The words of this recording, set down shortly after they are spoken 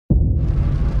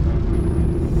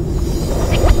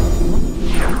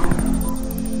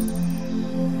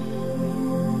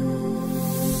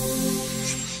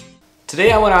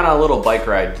Today I went on a little bike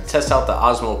ride to test out the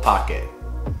Osmo Pocket.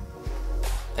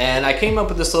 And I came up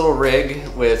with this little rig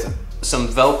with some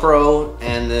Velcro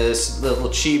and this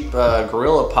little cheap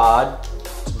Gorilla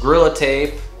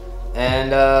tape,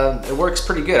 and it works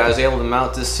pretty good. I was able to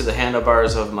mount this to the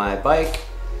handlebars of my bike,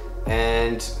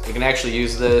 and you can actually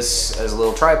use this as a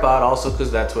little tripod also,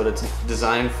 because that's what it's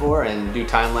designed for, and do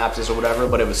time lapses or whatever.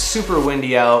 But it was super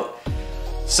windy out.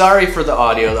 Sorry for the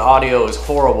audio is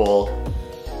horrible,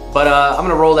 but I'm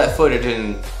gonna roll that footage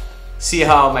and see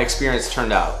how my experience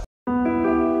turned out.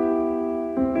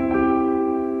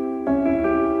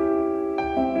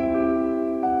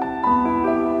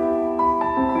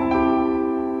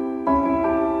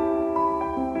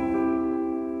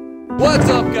 What's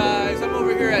up, guys? I'm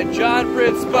over here at John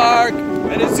Prince Park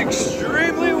and it's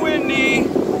extremely windy,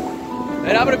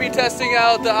 and I'm going to be testing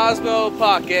out the Osmo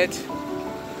Pocket,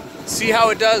 see how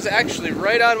it does actually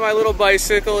right on my little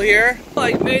bicycle here.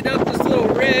 I made up this little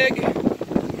rig. I'm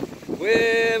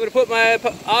going to put my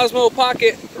Osmo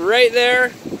Pocket right there,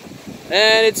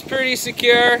 and it's pretty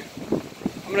secure.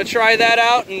 I'm going to try that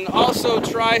out and also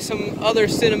try some other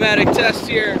cinematic tests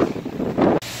here.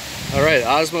 Alright,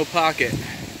 Osmo Pocket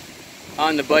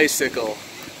on the bicycle.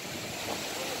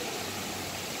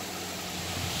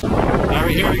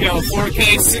 Alright, here we go.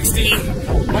 4K 60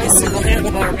 bicycle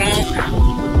handlebar mount.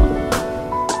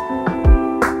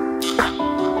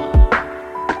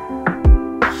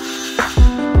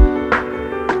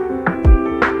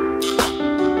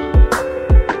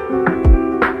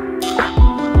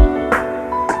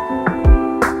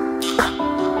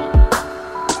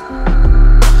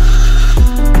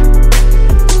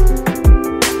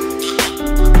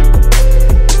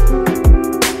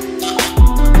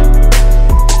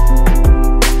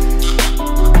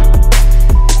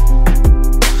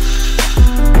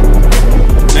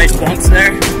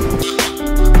 There.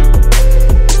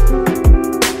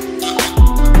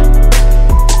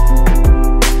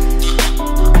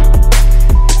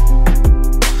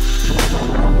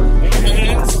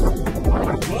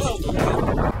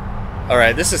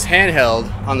 Alright, this is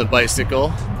handheld on the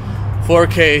bicycle,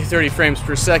 4K 30 frames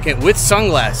per second with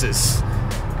sunglasses.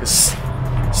 Because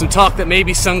some talk that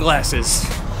maybe sunglasses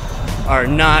are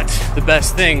not the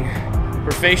best thing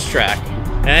for face track,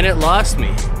 and it lost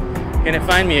me. Can it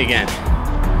find me again?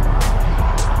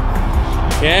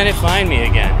 Can it find me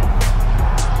again?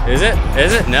 Is it?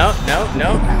 Is it? No, no,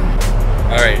 no.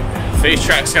 Alright, face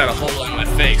track's got a hole in my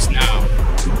face now.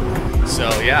 So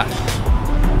yeah,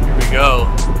 here we go.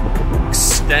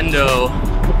 Extendo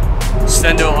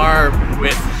arm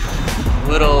with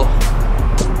little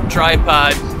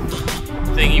tripod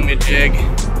thingy-majig.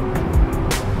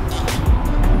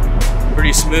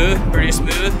 Pretty smooth, pretty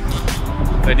smooth.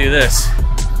 If I do this.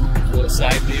 Little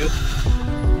side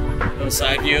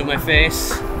view of my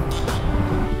face.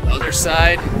 The other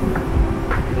side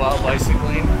while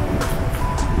bicycling.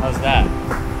 How's that?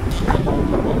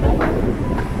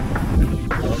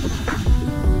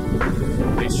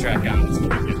 Face track on. Let's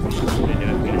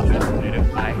get it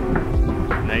high.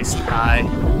 Nice and high.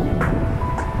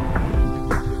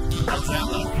 How's that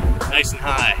look? Nice and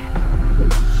high.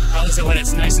 How is it when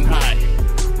it's nice and high?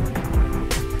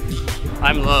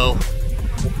 I'm low.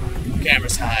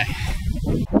 Camera's high.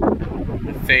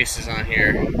 The face is on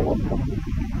here.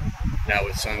 Now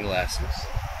with sunglasses.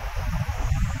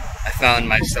 I found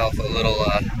myself a little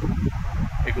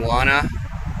iguana.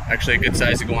 Actually a good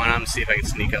sized iguana. I'm gonna see if I can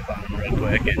sneak up on him real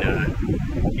quick, and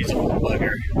he's a little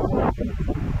bugger.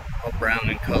 All brown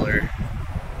in color.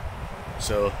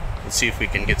 So let's see if we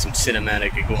can get some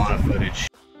cinematic iguana footage.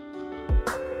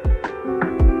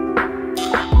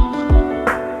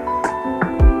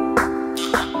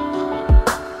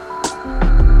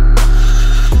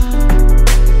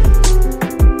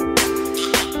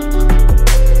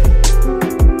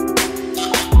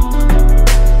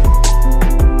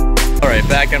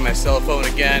 Back on my cell phone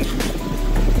again.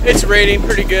 It's raining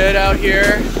pretty good out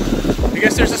here. I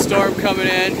guess there's a storm coming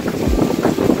in.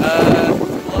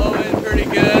 Blowing pretty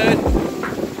good.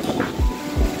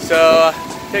 So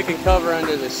taking cover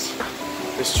under this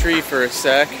tree for a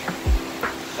sec,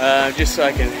 just so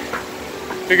I can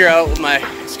figure out what my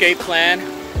escape plan,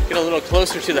 get a little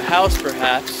closer to the house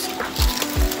perhaps,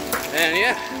 and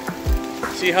yeah,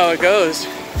 see how it goes.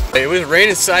 It was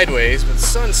raining sideways, but the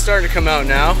sun's starting to come out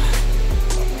now.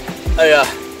 I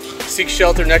seek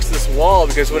shelter next to this wall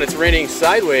because when it's raining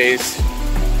sideways,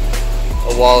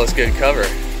 a wall is good cover.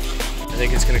 I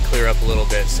think it's going to clear up a little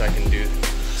bit so I can do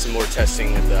some more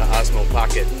testing with the Osmo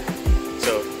Pocket.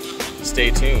 So stay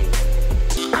tuned.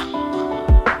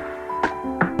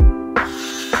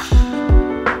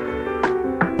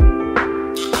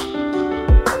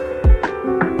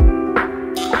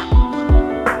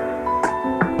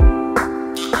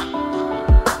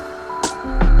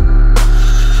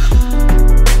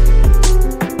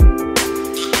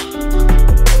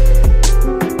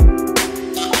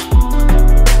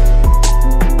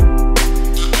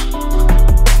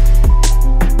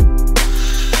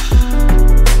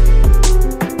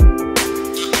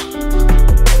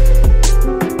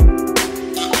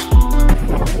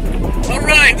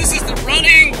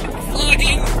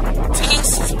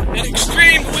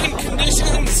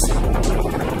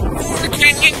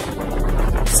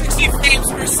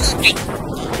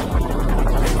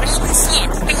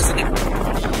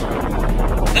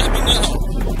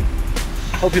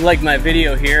 Hope you liked my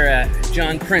video here at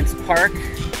John Prince Park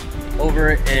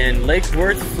over in Lake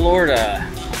Worth, Florida.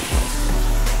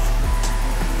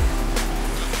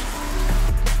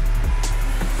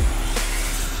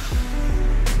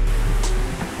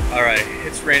 Alright,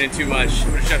 it's raining too much.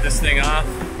 I'm gonna shut this thing off.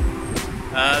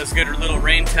 It was a good little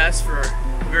rain test for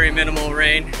very minimal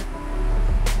rain.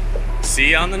 See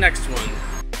you on the next one.